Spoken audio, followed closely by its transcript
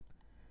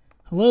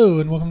Hello,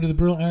 and welcome to the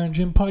Brutal Iron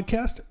Gym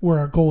podcast, where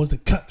our goal is to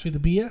cut through the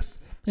BS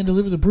and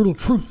deliver the brutal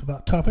truth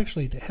about topics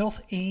related to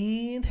health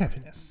and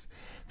happiness.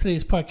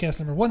 Today's podcast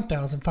number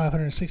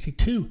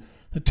 1562.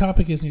 The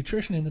topic is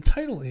nutrition, and the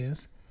title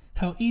is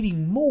How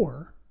Eating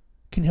More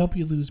Can Help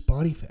You Lose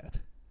Body Fat.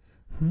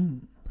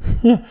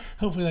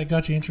 Hopefully that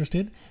got you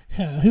interested.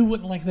 Who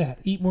wouldn't like that?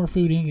 Eat more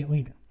food and get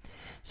leaner.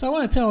 So I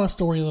want to tell a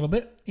story a little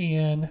bit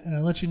and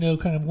let you know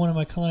kind of one of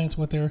my clients,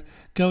 what they're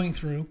going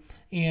through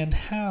and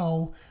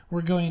how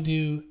we're going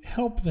to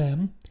help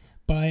them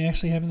by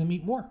actually having them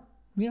eat more.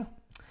 Yeah.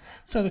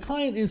 So the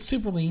client is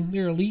super lean.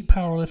 They're an elite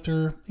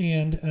powerlifter,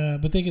 and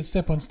but they could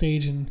step on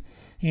stage and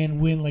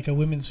win like a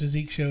women's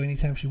physique show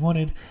anytime she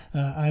wanted.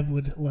 I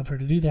would love her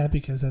to do that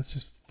because that's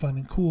just fun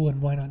and cool,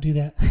 and why not do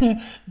that?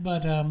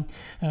 But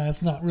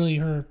it's not really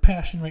her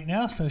passion right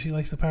now, so she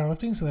likes the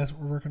powerlifting, so that's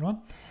what we're working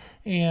on.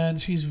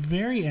 And she's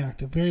very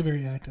active, very,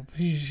 very active.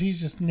 She's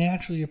just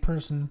naturally a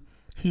person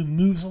who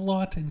moves a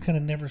lot and kind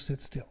of never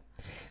sits still.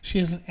 She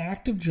has an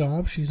active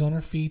job. She's on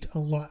her feet a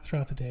lot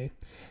throughout the day.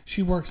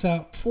 She works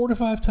out 4 to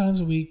 5 times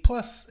a week,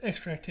 plus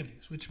extra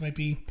activities, which might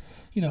be,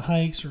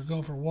 hikes or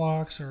going for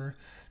walks or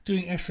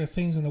doing extra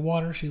things in the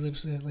water. She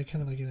lives in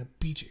kind of in a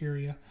beach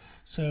area,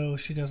 so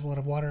she does a lot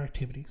of water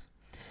activities.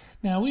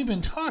 Now, we've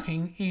been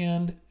talking,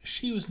 and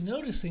she was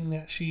noticing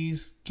that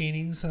she's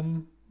gaining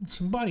some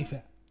body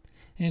fat,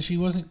 and she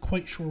wasn't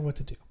quite sure what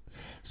to do.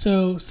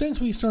 So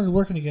since we started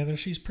working together,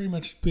 she's pretty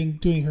much been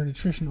doing her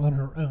nutrition on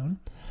her own.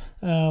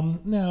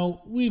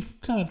 Now, we've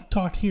kind of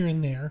talked here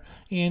and there,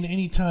 and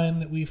any time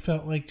that we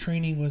felt like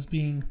training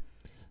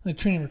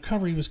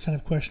recovery was kind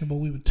of questionable,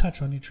 we would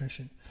touch on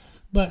nutrition.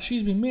 But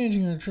she's been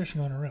managing her nutrition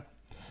on her own.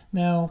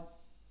 Now,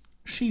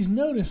 she's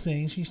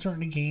noticing she's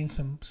starting to gain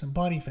some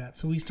body fat,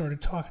 so we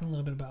started talking a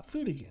little bit about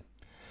food again.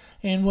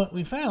 And what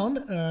we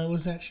found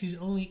was that she's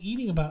only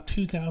eating about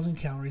 2,000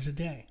 calories a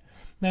day.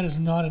 That is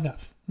not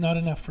enough. Not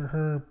enough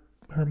for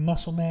her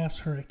muscle mass,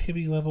 her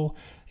activity level.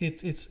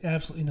 It's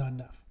absolutely not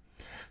enough.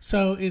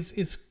 So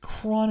it's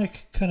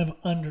chronic kind of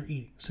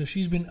under-eating. So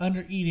she's been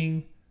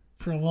under-eating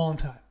for a long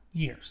time,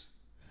 years.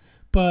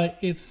 But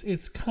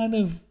it's kind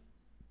of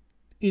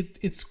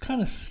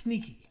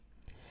sneaky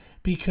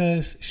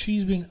because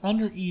she's been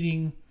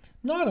under-eating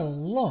not a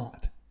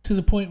lot, to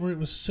the point where it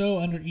was so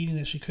under-eating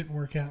that she couldn't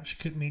work out, she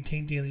couldn't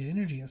maintain daily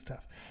energy and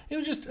stuff. It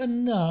was just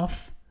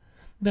enough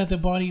that the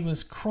body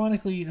was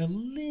chronically a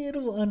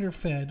little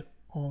underfed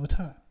all the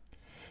time.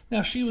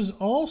 Now, she was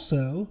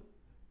also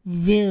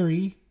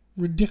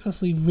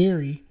ridiculously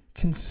very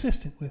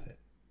consistent with it.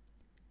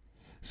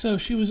 So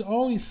she was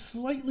always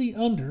slightly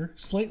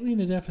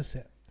in a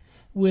deficit,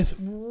 with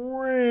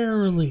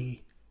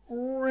rarely,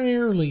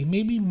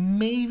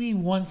 maybe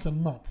once a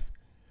month,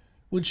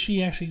 would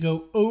she actually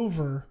go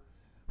over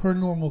her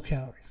normal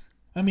calories.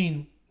 I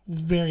mean,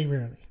 very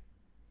rarely.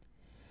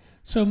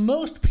 So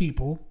most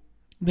people,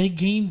 they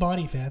gain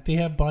body fat. They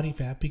have body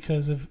fat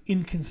because of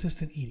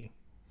inconsistent eating.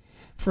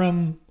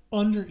 From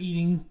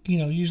under-eating,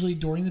 usually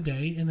during the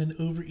day, and then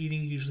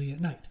overeating usually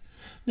at night.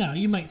 Now,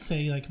 you might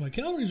say, my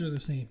calories are the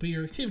same, but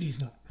your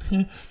activity's not.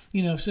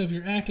 So if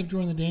you're active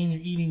during the day and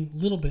you're eating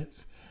little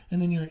bits,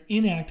 and then you're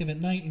inactive at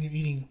night and you're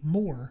eating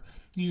more,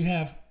 you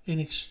have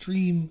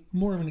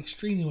more of an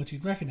extreme than what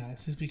you'd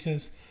recognize, is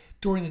because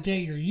during the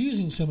day you're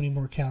using so many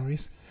more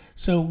calories,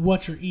 so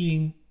what you're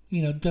eating,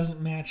 doesn't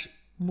match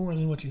more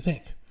than what you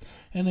think.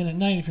 And then at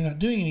night, if you're not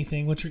doing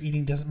anything, what you're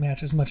eating doesn't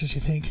match as much as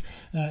you think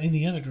in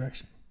the other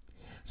direction.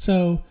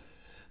 So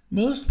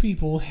most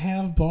people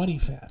have body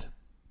fat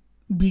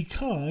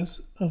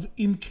because of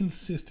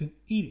inconsistent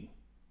eating.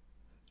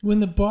 When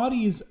the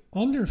body is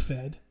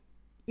underfed,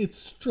 it's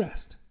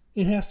stressed.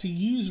 It has to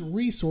use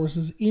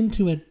resources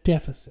into a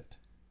deficit.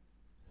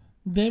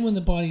 Then when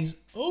the body's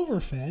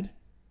overfed,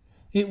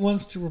 it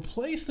wants to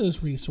replace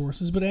those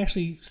resources, but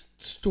actually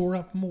store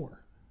up more.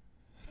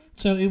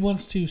 So it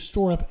wants to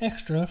store up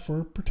extra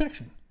for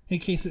protection. In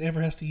case it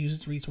ever has to use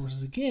its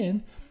resources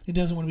again, it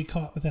doesn't want to be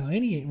caught without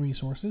any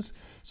resources.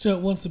 So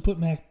it wants to put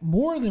back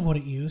more than what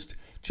it used,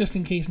 just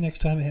in case next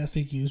time it has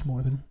to use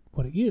more than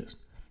what it used.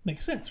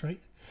 Makes sense, right?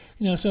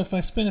 So if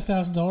I spend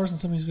 $1,000 and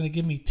somebody's going to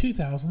give me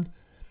 $2,000,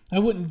 I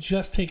wouldn't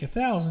just take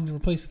 $1,000 to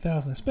replace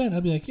 $1,000 I spent.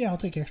 I'd be like, yeah, I'll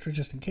take extra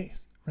just in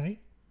case, right?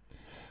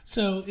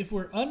 So if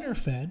we're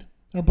underfed,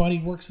 our body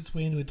works its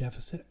way into a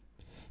deficit.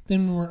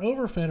 Then when we're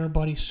overfed, our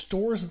body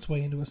stores its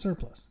way into a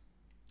surplus.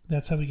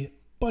 That's how we get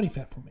body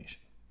fat formation.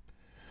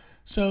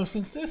 So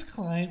since this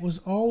client was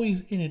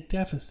always in a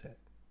deficit,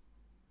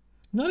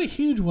 not a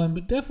huge one,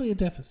 but definitely a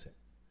deficit,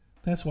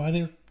 that's why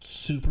they're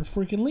super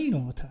freaking lean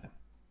all the time.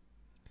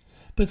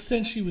 But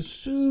since she was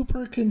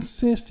super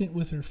consistent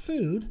with her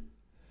food,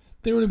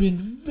 there would have been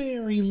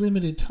very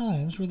limited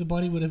times where the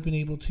body would have been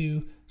able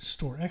to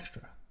store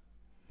extra.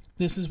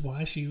 This is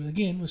why she,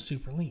 again, was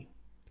super lean.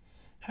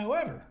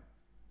 However,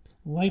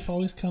 life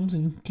always comes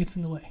and gets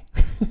in the way.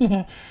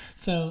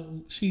 So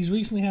she's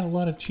recently had a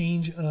lot of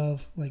change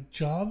of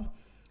job,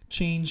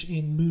 change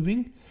in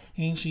moving,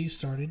 and she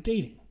started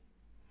dating.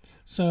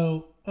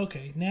 So,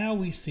 okay, now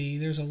we see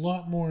there's a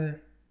lot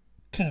more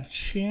kind of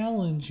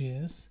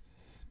challenges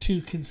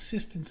to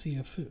consistency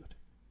of food.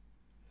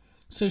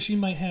 So she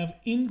might have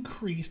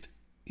increased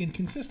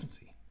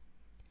inconsistency.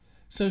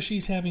 So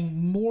she's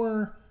having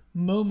more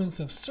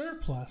moments of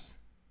surplus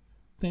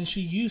than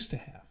she used to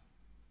have.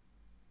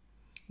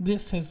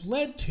 This has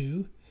led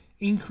to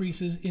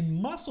increases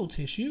in muscle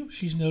tissue.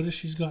 She's noticed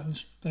she's gotten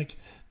like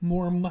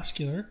more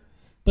muscular,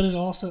 but it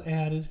also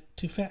added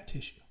to fat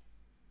tissue.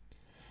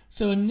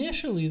 So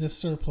initially the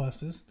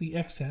surpluses, the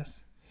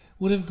excess,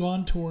 would have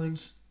gone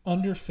towards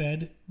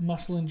underfed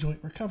muscle and joint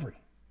recovery.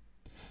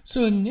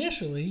 So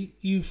initially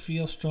you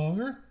feel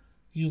stronger,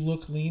 you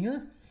look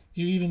leaner,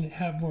 you even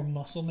have more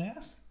muscle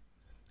mass,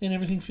 and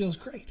everything feels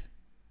great.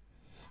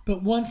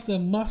 But once the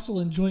muscle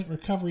and joint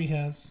recovery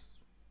has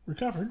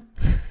recovered,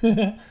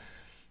 then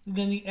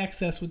the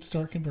excess would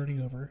start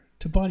converting over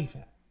to body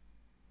fat.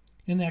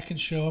 And that can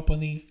show up on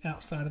the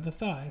outside of the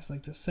thighs,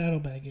 like the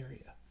saddlebag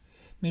area.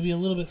 Maybe a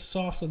little bit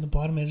soft on the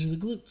bottom edge of the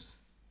glutes.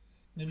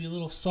 Maybe a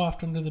little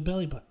soft under the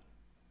belly button.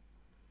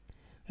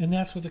 And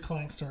that's what the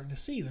client's starting to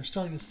see. They're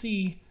starting to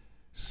see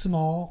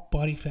small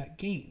body fat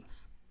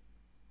gains.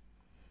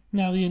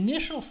 Now, the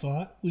initial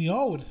thought we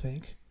all would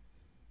think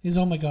is,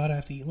 oh my God, I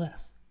have to eat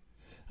less.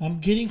 I'm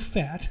getting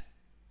fat.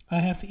 I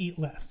have to eat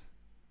less.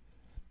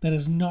 That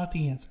is not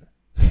the answer.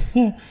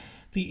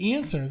 The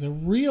answer, the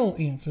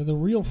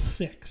real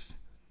fix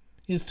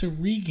is to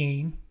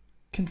regain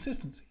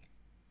consistency.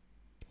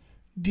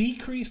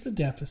 Decrease the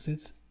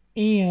deficits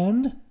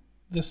and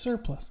the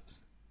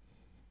surpluses.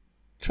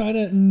 Try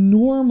to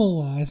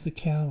normalize the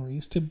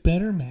calories to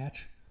better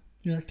match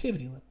your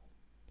activity level.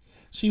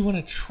 So you want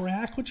to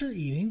track what you're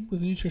eating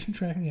with a nutrition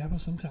tracking app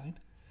of some kind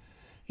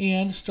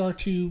and start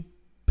to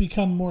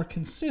become more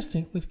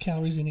consistent with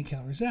calories in and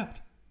calories out.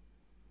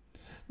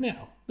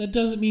 Now, that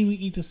doesn't mean we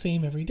eat the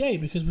same every day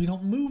because we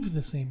don't move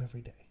the same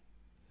every day.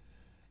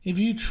 If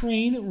you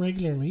train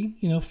regularly,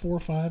 4 or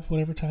 5,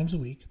 whatever times a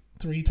week,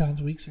 3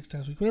 times a week, 6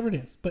 times a week, whatever it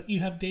is, but you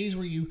have days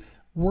where you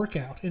work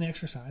out and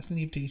exercise and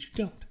you have days you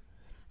don't.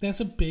 That's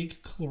a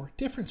big caloric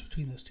difference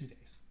between those 2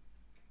 days.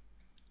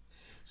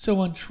 So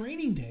on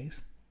training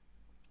days,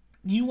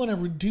 you want to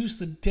reduce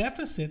the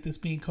deficit that's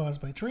being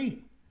caused by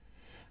training.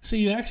 So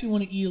you actually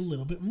want to eat a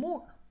little bit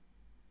more.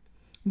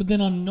 But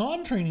then on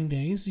non-training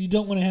days, you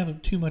don't want to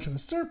have too much of a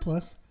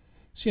surplus,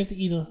 so you have to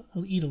eat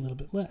a little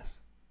bit less.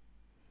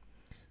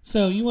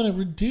 So you want to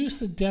reduce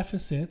the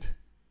deficit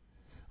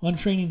on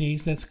training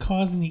days that's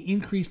causing the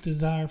increased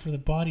desire for the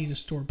body to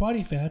store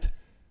body fat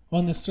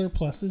on the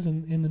surpluses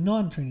in the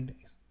non-training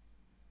days.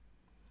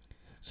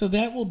 So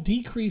that will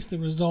decrease the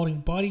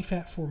resulting body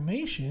fat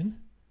formation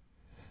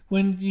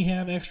when you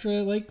have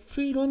extra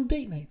food on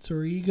date nights,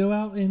 or you go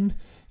out and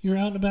you're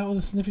out and about with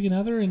a significant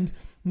other and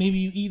maybe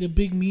you eat a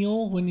big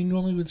meal when you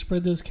normally would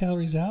spread those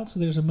calories out, so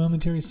there's a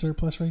momentary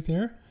surplus right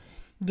there.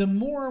 The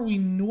more we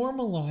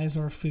normalize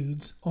our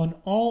foods on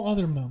all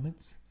other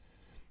moments,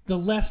 the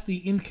less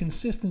the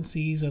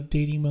inconsistencies of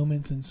dating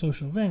moments and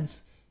social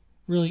events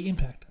really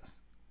impact us.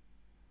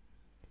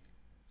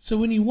 So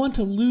when you want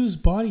to lose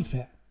body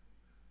fat,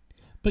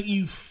 but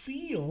you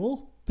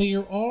feel that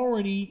you're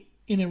already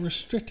in a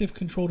restrictive,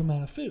 controlled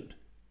amount of food,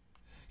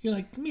 you're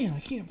like, man,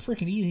 I can't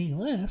freaking eat any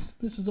less.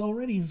 This is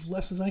already as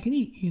less as I can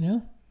eat,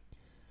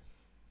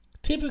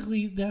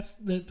 Typically, that's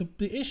the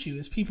issue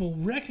is people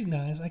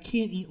recognize I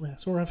can't eat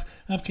less, or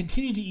I've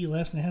continued to eat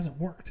less and it hasn't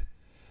worked.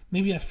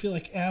 Maybe I feel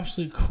like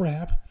absolute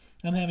crap.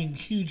 I'm having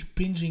huge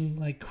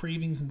binging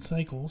cravings and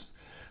cycles.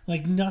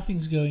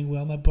 Nothing's going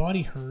well. My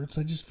body hurts.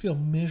 I just feel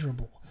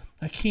miserable.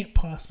 I can't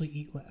possibly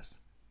eat less.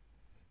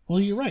 Well,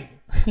 you're right.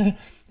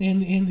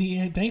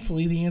 and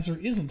thankfully, the answer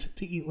isn't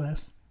to eat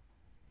less.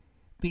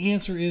 The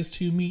answer is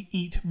to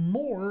eat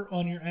more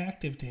on your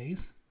active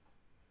days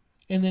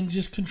and then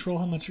just control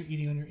how much you're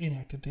eating on your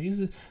inactive days.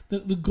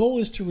 The goal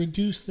is to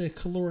reduce the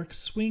caloric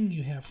swing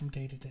you have from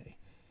day to day.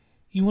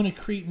 You want to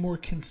create more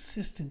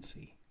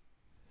consistency.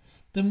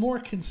 The more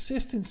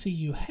consistency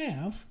you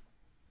have,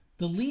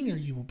 the leaner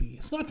you will be.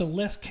 It's not the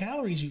less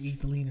calories you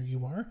eat, the leaner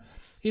you are.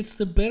 It's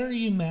the better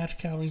you match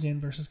calories in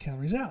versus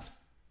calories out.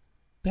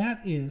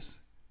 That is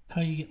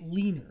how you get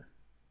leaner.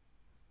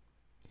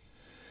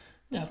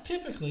 Now,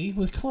 typically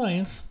with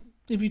clients,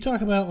 if you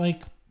talk about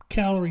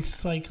calorie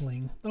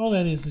cycling, all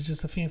that is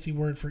just a fancy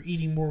word for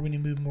eating more when you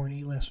move more and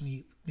eat less when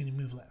you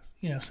move less.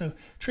 So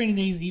training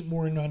days, eat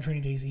more, and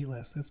non-training days, eat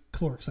less. That's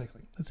caloric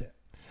cycling. That's it.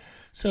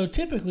 So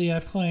typically I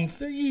have clients,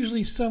 they're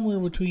usually somewhere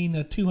between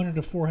a 200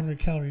 to 400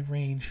 calorie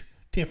range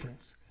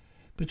difference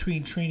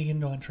between training and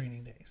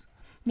non-training days.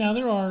 Now,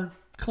 there are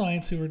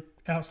clients who are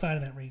outside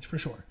of that range for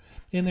sure.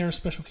 And there are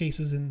special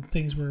cases and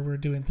things where we're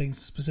doing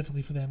things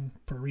specifically for them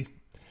for a reason.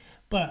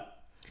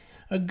 But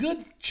a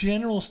good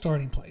general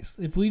starting place,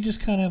 if we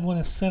just kind of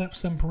want to set up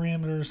some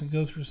parameters and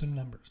go through some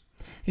numbers.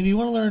 If you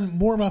want to learn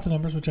more about the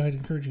numbers, which I'd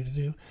encourage you to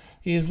do,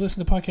 is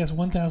listen to podcast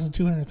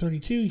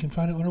 1232. You can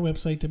find it on our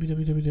website,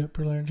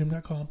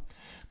 www.pearlirongym.com.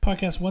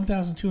 Podcast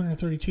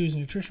 1232 is a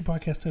nutrition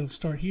podcast titled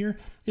Start Here.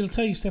 It'll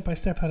tell you step by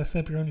step how to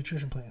set up your own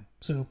nutrition plan.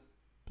 So,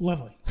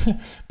 lovely.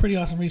 Pretty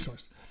awesome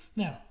resource.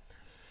 Now,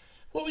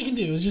 what we can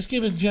do is just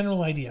give a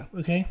general idea,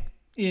 okay?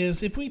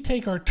 is if we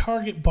take our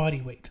target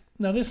body weight.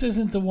 Now, this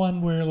isn't the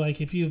one where,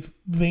 like, if you have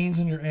veins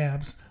in your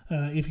abs,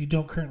 if you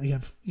don't currently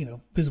have,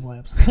 visible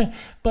abs,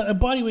 but a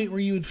body weight where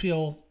you would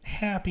feel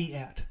happy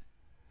at.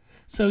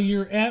 So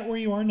you're at where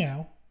you are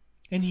now,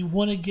 and you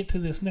want to get to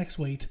this next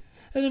weight,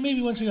 and then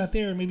maybe once you got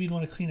there, maybe you'd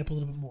want to clean up a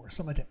little bit more,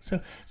 something like that.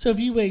 So if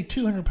you weigh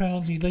 200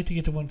 pounds and you'd like to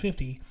get to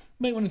 150, you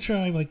might want to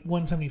try like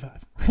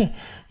 175.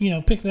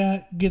 Pick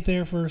that, get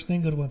there first,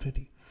 then go to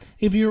 150.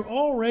 If you're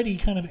already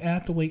kind of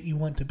at the weight you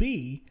want to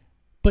be,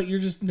 but you're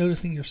just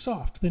noticing you're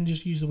soft, then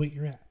just use the weight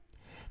you're at.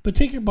 But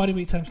take your body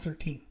weight times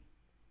 13.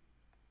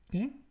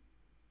 Okay?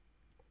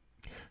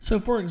 So,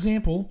 for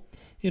example,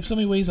 if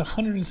somebody weighs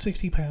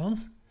 160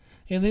 pounds,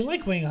 and they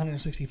like weighing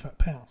 165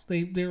 pounds,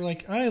 they're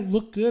like, I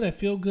look good, I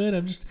feel good,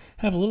 I just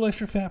have a little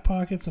extra fat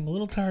pockets, I'm a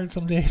little tired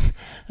some days,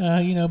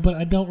 but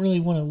I don't really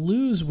want to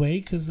lose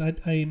weight because I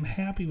am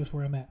happy with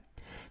where I'm at.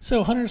 So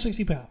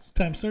 160 pounds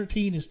times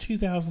 13 is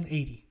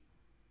 2,080.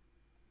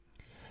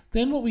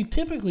 Then what we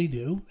typically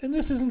do, and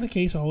this isn't the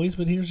case always,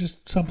 but here's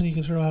just something you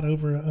can throw out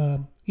over,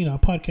 a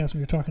podcast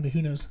when you're talking to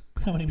who knows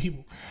how many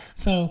people.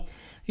 So,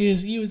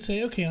 is you would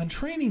say, okay, on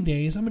training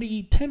days, I'm going to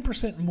eat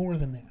 10% more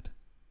than that.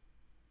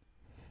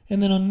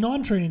 And then on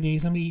non-training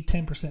days, I'm going to eat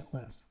 10%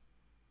 less.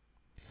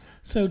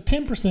 So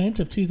 10%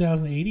 of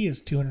 2,080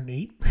 is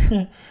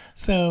 208.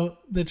 So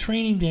the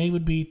training day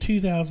would be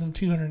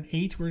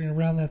 2,208. We're going to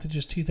round that to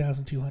just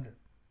 2,200.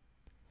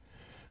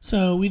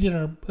 So we did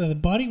our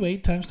body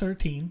weight times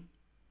 13.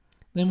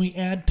 Then we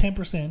add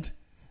 10%.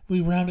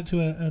 We round it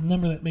to a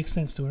number that makes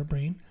sense to our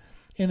brain.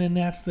 And then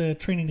that's the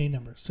training day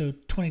number. So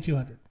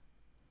 2,200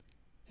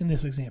 in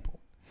this example.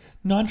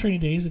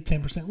 Non-training days at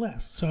 10%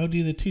 less. So I'll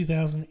do the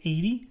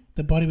 2,080,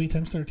 the body weight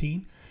times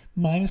 13,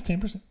 minus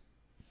 10%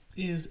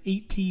 is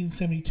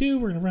 1,872.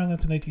 We're going to round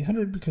that to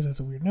 1,900 because that's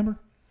a weird number.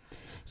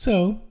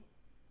 So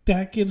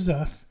that gives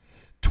us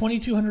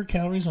 2,200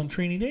 calories on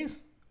training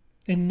days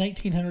and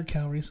 1,900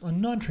 calories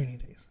on non-training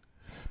days.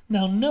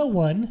 Now, no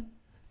one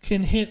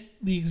can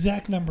hit the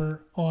exact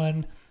number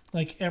on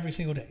like every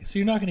single day. So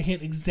you're not going to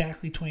hit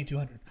exactly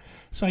 2,200.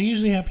 So I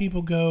usually have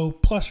people go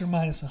plus or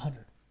minus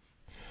 100.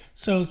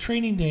 So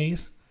training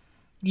days,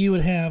 you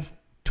would have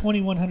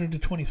 2,100 to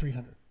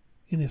 2,300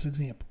 in this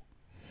example.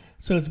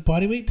 So it's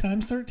body weight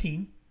times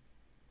 13.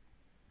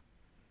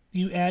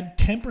 You add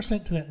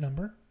 10% to that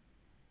number,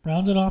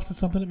 round it off to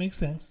something that makes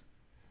sense,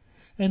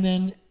 and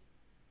then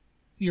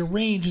your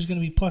range is going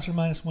to be plus or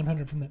minus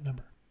 100 from that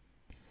number.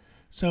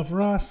 So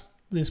for us,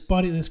 this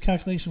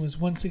calculation was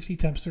 160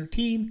 times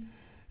 13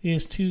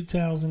 is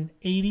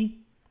 2,080.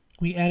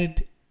 We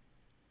added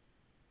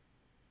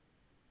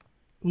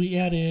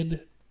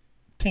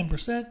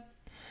 10%.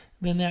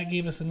 Then that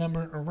gave us a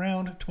number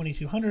around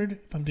 2,200,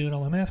 if I'm doing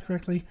all my math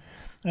correctly.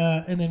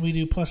 And then we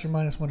do plus or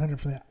minus 100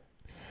 for that.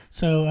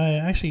 So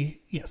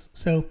yes.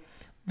 So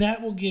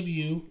that will give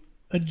you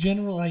a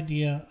general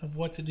idea of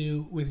what to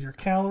do with your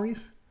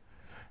calories.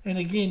 And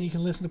again, you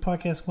can listen to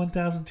podcast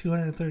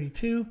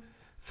 1,232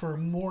 for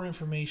more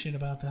information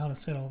about how to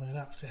set all that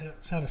up,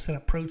 how to set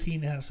up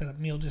protein, how to set up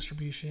meal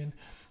distribution,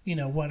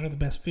 what are the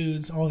best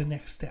foods, all the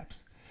next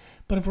steps.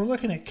 But if we're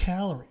looking at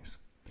calories,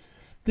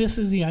 this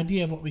is the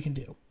idea of what we can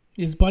do.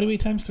 Is body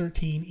weight times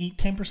 13, eat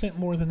 10%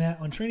 more than that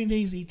on training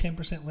days, eat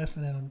 10% less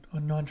than that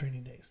on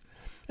non-training days.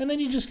 And then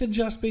you just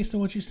adjust based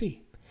on what you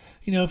see.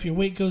 If your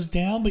weight goes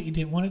down but you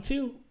didn't want it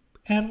to,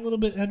 add a little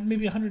bit, add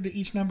maybe 100 to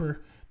each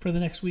number for the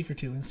next week or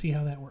two and see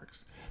how that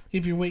works.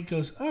 If your weight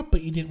goes up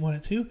but you didn't want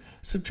it to,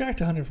 subtract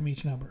 100 from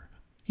each number,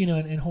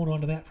 and hold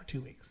on to that for 2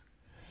 weeks.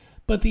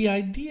 But the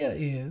idea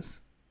is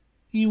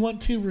you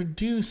want to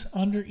reduce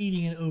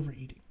undereating and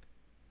overeating.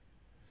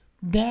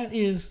 That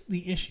is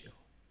the issue.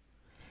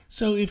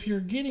 So if you're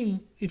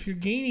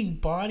gaining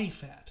body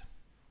fat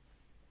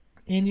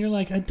and you're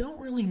like, I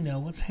don't really know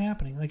what's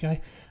happening. Like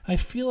I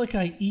feel like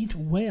I eat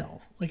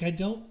well. Like I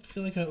don't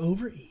feel like I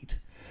overeat.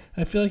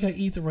 I feel like I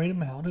eat the right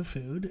amount of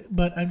food,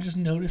 but I'm just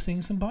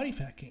noticing some body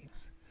fat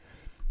gains.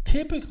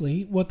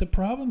 Typically, what the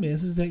problem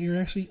is that you're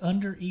actually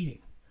undereating.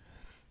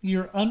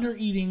 You're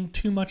undereating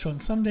too much on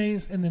some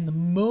days, and then the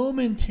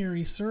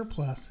momentary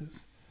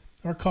surpluses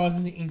are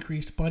causing the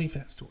increased body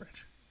fat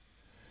storage.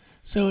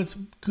 So it's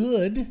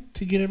good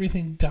to get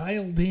everything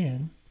dialed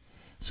in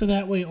so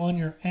that way on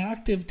your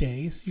active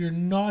days, you're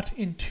not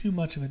in too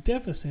much of a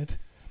deficit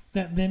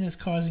that then is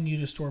causing you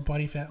to store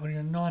body fat on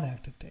your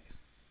non-active days.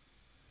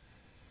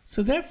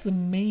 So that's the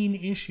main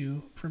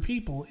issue for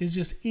people is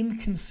just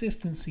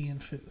inconsistency in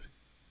food.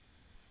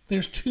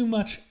 There's too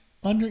much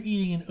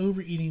undereating and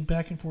overeating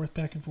back and forth,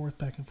 back and forth,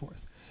 back and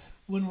forth.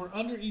 When we're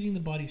undereating, the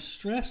body's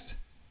stressed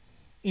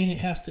and it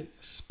has to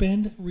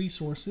expend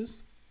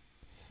resources.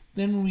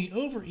 Then when we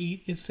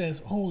overeat, it says,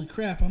 holy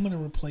crap, I'm going to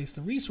replace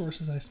the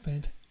resources I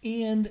spent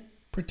and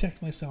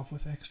protect myself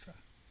with extra.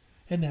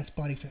 And that's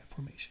body fat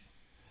formation.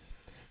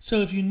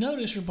 So if you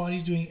notice your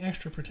body's doing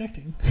extra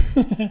protecting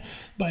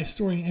by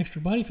storing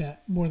extra body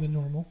fat more than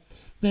normal,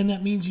 then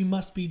that means you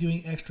must be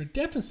doing extra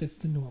deficits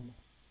than normal,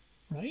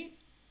 right?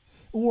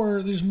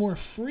 Or there's more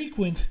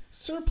frequent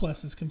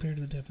surpluses compared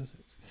to the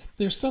deficits.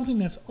 There's something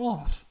that's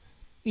off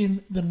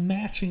in the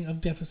matching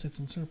of deficits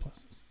and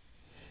surpluses.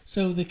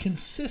 So the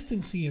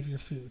consistency of your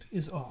food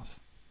is off,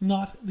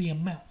 not the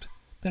amount.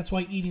 That's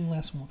why eating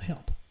less won't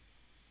help.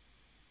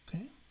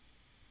 Okay?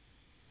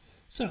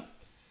 So,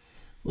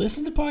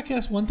 listen to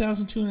podcast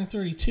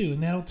 1232,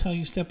 and that'll tell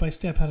you step by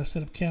step how to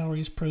set up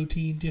calories,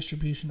 protein,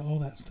 distribution, all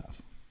that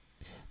stuff.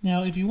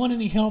 Now, if you want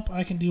any help,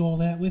 I can do all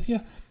that with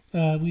you.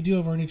 We do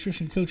have our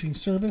nutrition coaching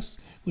service,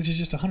 which is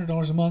just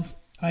 $100 a month.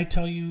 I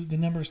tell you the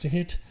numbers to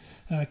hit,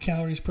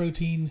 calories,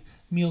 protein,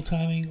 meal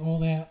timing, all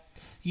that.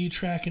 You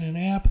track in an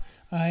app.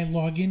 I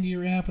log into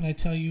your app, and I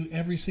tell you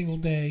every single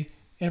day,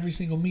 every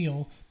single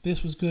meal,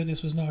 this was good,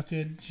 this was not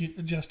good,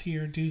 adjust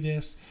here, do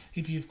this.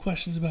 If you have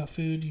questions about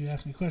food, you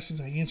ask me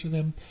questions, I answer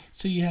them.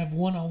 So you have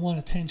one-on-one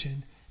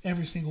attention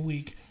every single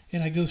week,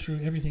 and I go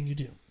through everything you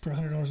do for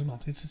 $100 a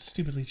month. It's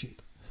stupidly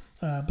cheap,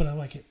 but I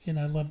like it, and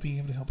I love being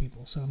able to help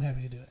people, so I'm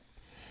happy to do it.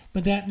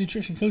 But that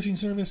nutrition coaching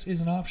service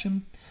is an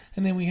option.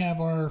 And then we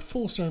have our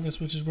full service,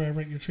 which is where I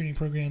write your training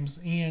programs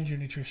and your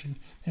nutrition,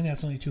 and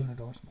that's only $200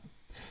 a month.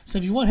 So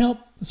if you want help,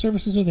 the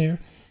services are there.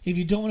 If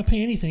you don't want to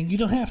pay anything, you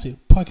don't have to.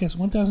 Podcast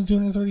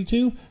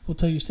 1232 will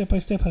tell you step by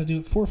step how to do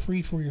it for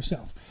free for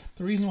yourself.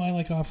 The reason why I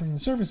like offering the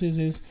services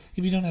is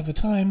if you don't have the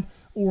time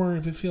or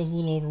if it feels a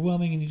little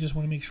overwhelming and you just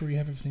want to make sure you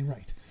have everything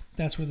right.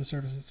 That's where the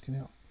services can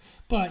help.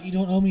 But you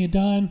don't owe me a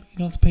dime. You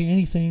don't have to pay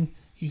anything.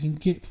 You can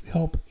get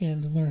help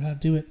and learn how to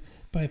do it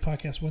by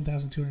podcast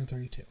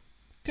 1232.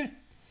 Okay.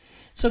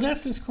 So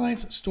that's this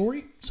client's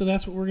story. So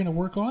that's what we're going to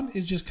work on,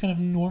 is just kind of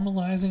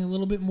normalizing a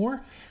little bit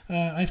more.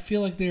 I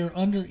feel like they're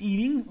under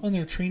eating on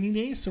their training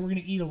days, so we're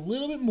going to eat a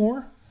little bit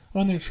more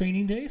on their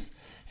training days.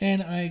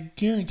 And I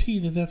guarantee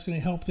that that's going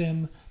to help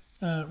them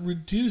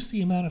reduce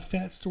the amount of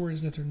fat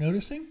storage that they're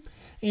noticing.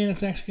 And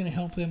it's actually going to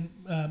help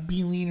them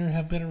be leaner,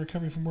 have better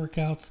recovery from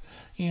workouts,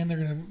 and they're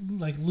going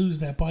to lose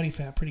that body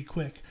fat pretty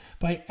quick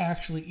by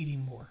actually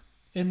eating more.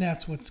 And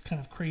that's what's kind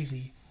of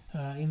crazy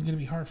and going to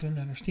be hard for them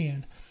to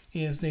understand,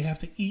 is they have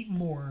to eat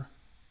more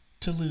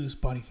to lose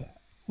body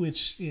fat,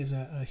 which is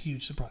a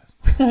huge surprise.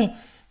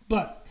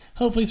 But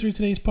hopefully through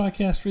today's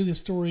podcast, through this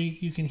story,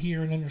 you can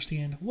hear and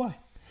understand why.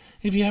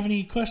 If you have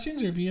any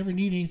questions or if you ever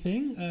need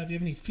anything, if you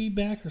have any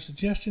feedback or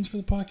suggestions for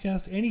the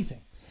podcast,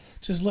 anything,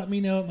 just let me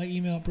know at my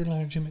email at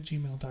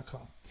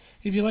brittlirongym@gmail.com.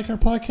 If you like our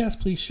podcast,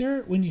 please share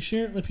it. When you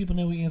share it, let people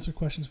know we answer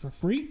questions for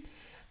free.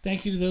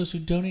 Thank you to those who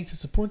donate to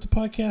support the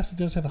podcast. It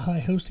does have a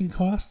high hosting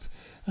cost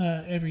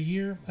every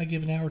year. I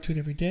give an hour to it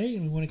every day,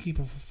 and we want to keep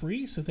it for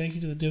free. So thank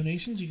you to the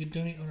donations. You can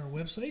donate on our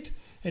website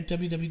at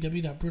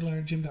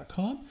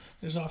www.brittlirongym.com.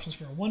 There's options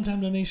for a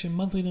one-time donation,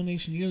 monthly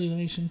donation, yearly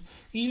donation,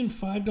 even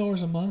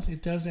 $5 a month.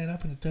 It does add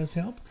up, and it does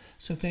help.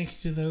 So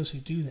thank you to those who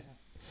do that.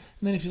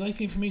 And then if you like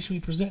the information we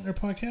present in our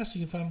podcast,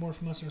 you can find more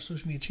from us on our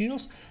social media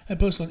channels. I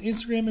post on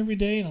Instagram every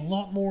day and a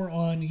lot more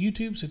on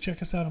YouTube, so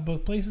check us out on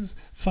both places.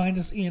 Find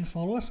us and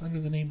follow us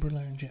under the name Brittle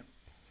Iron Gym.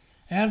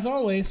 As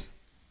always,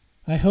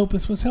 I hope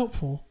this was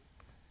helpful,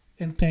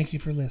 and thank you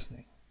for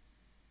listening.